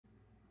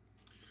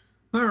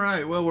All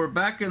right, well, we're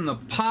back in the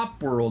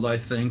pop world, I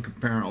think,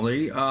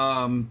 apparently.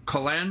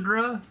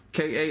 Kalandra,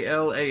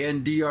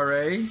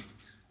 Kalandra,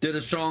 did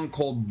a song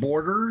called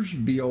Borders,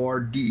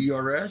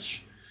 Borders.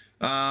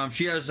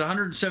 She has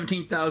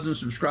 117,000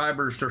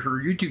 subscribers to her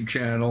YouTube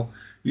channel,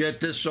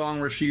 yet this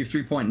song received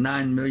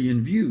 3.9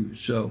 million views.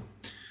 So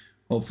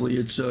hopefully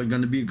it's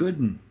going to be a good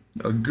one.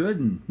 A good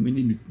one. We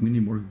need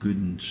more good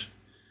ones.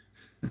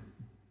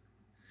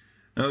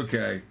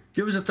 Okay.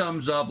 Give us a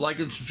thumbs up, like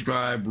and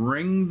subscribe,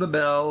 ring the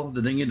bell,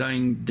 the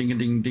ding-a-ding,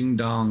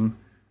 ding-a-ding-ding-dong,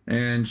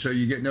 and so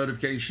you get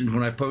notifications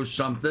when I post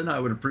something. I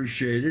would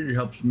appreciate it. It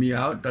helps me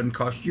out. It doesn't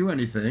cost you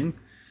anything.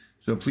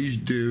 So please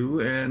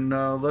do, and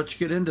let's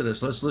get into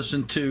this. Let's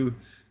listen to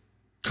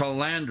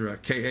Kalandra,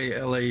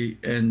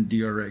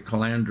 Kalandra,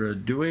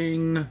 Kalandra,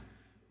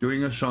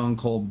 doing a song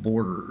called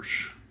Borders.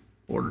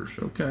 Borders,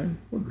 okay.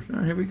 Borders. All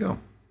right, here we go.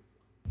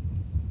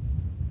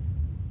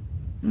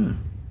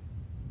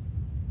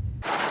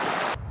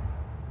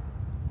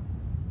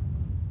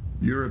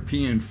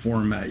 European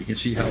format. You can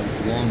see how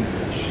long it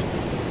is.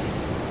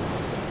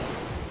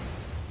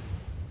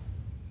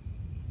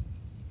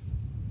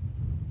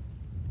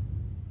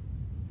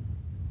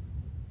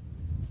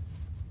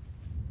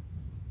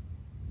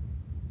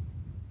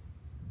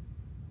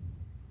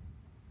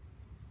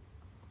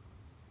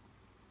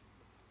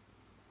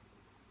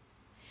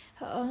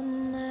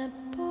 On the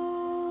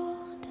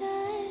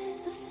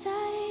borders of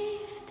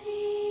safety,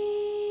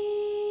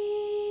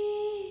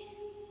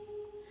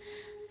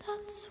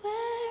 that's where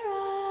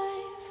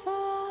I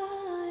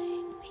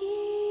find peace,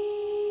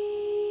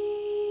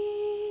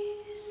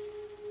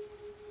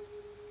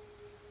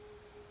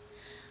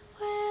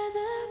 where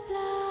the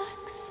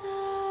black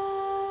sand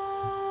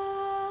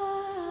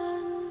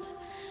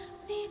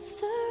meets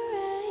the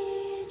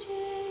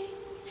raging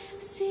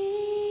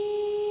seas.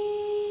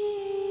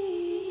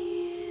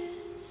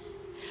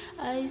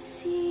 I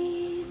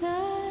see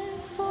their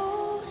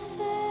forces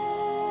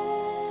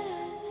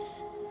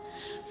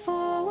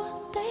for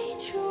what they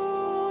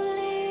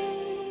truly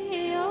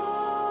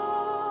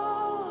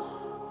are,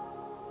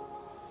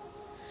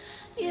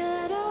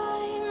 yet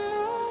I'm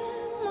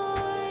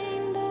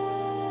reminded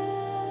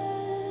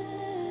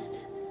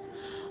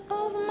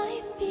of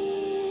my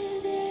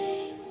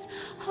beating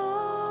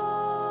heart.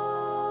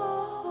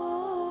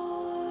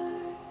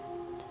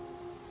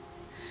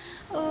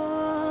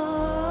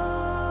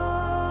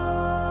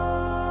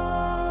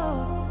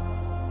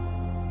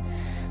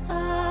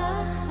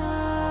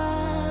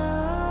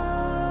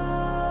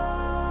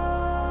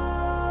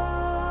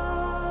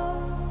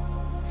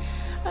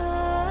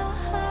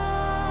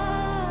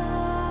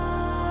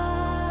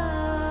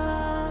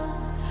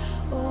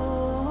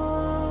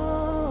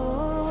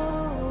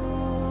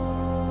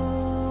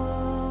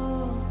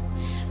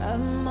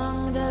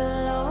 Among the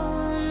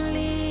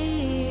lonely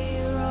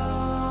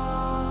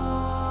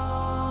rocks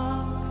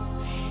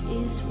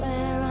is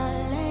where I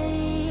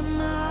lay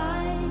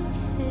my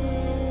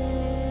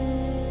head.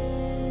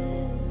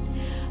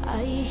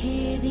 I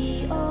hear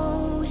the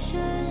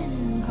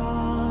ocean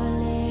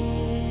calling,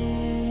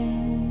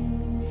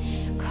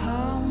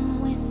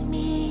 come with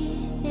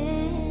me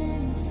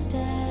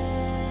instead.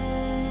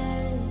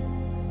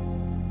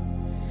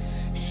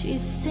 She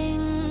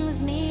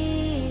sings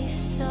me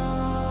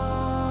songs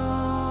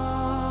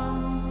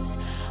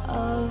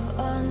of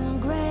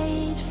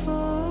ungrateful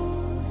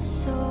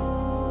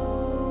souls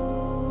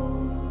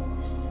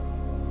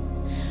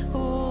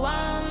who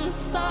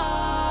once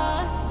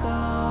thought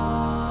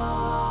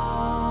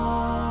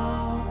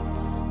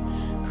gods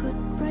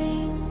could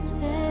bring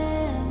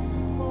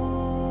them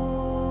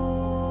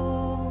home.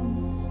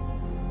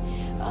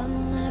 On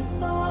the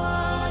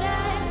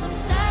borders of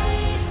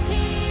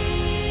safety,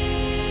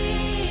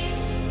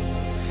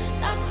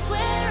 that's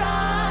where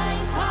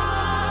I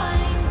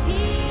find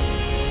peace,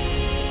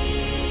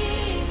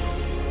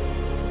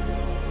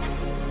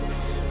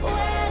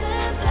 where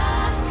the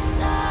black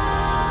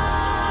sand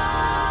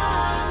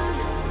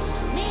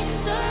meets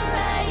the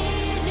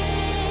raging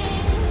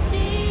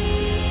seas.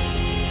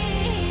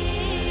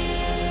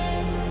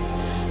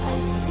 I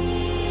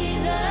see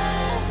the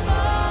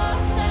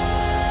forces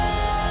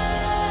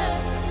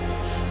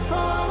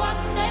for what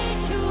they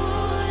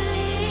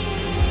truly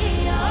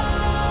are,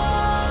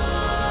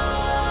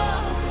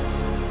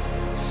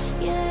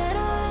 yet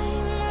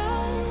I'm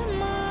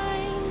reminded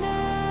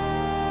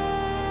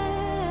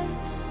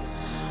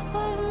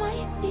of my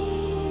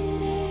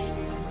beating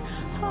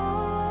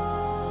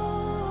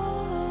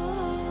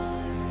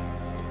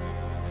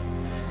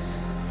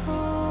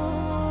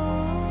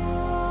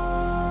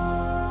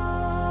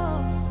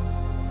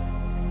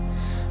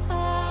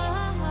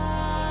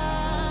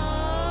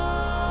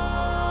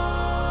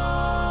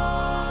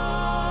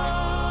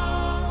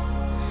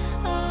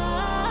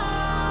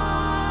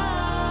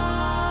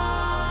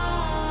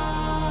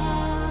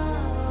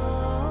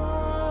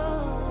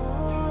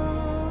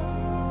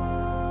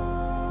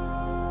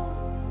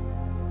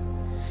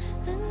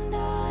and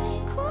I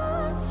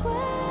could swear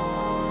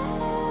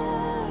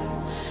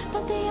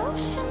that the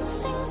ocean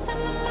sings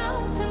and the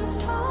mountains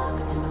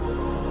talk to me.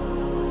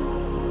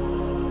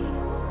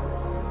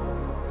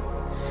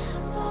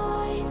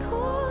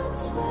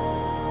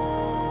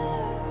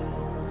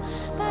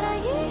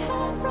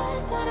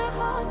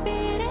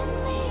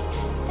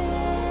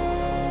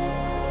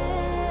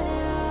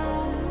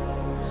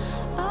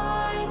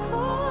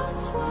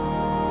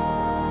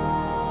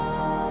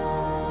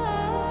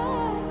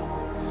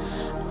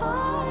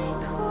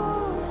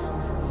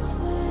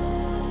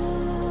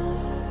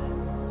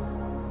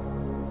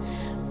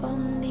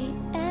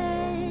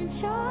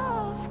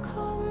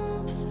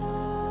 comfort.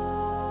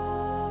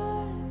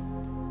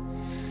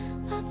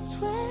 That's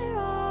where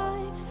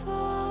I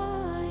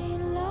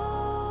find love.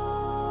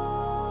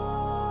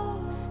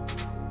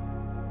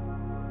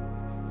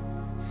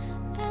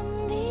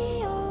 And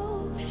the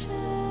ocean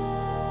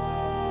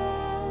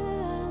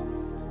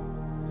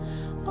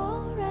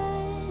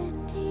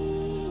already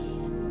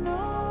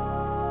knows,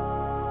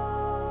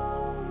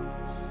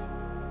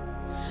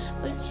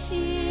 but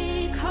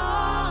she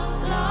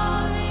can't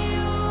love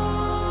you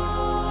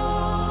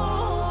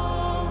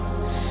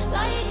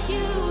like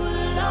you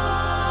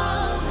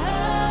love her.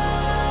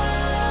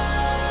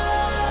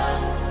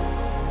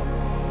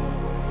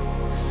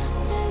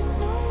 There's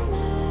no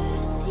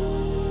mercy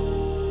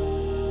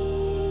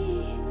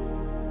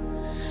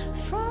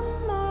from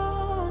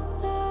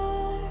Mother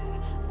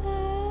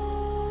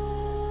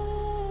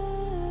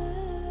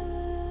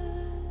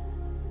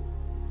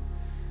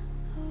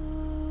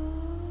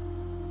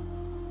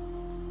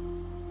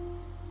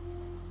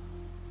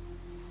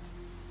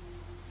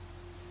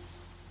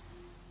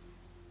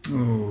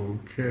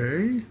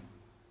Okay.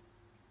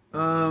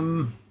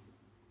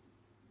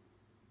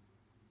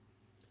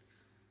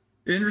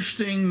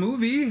 Interesting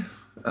movie.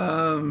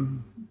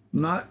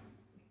 Not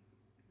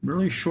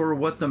really sure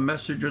what the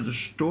message of the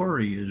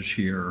story is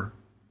here.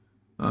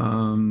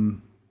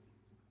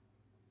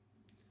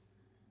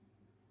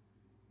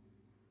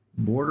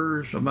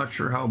 Borders, I'm not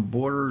sure how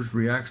Borders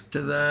reacts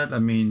to that. I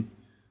mean,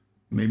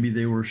 maybe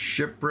they were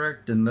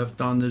shipwrecked and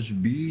left on this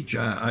beach.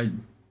 I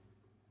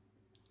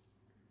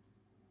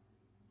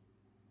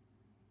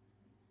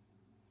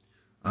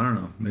don't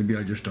know. Maybe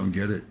I just don't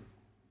get it.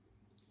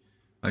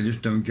 I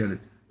just don't get it.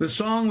 The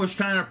song was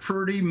kind of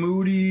pretty,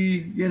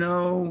 moody, you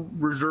know,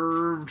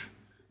 reserved.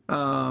 I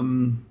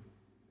don't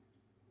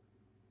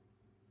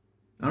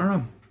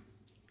know.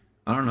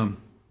 I don't know.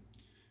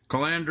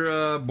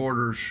 Kalandra,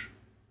 Borders.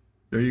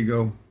 There you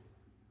go.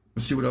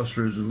 Let's see what else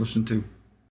there is to listen to.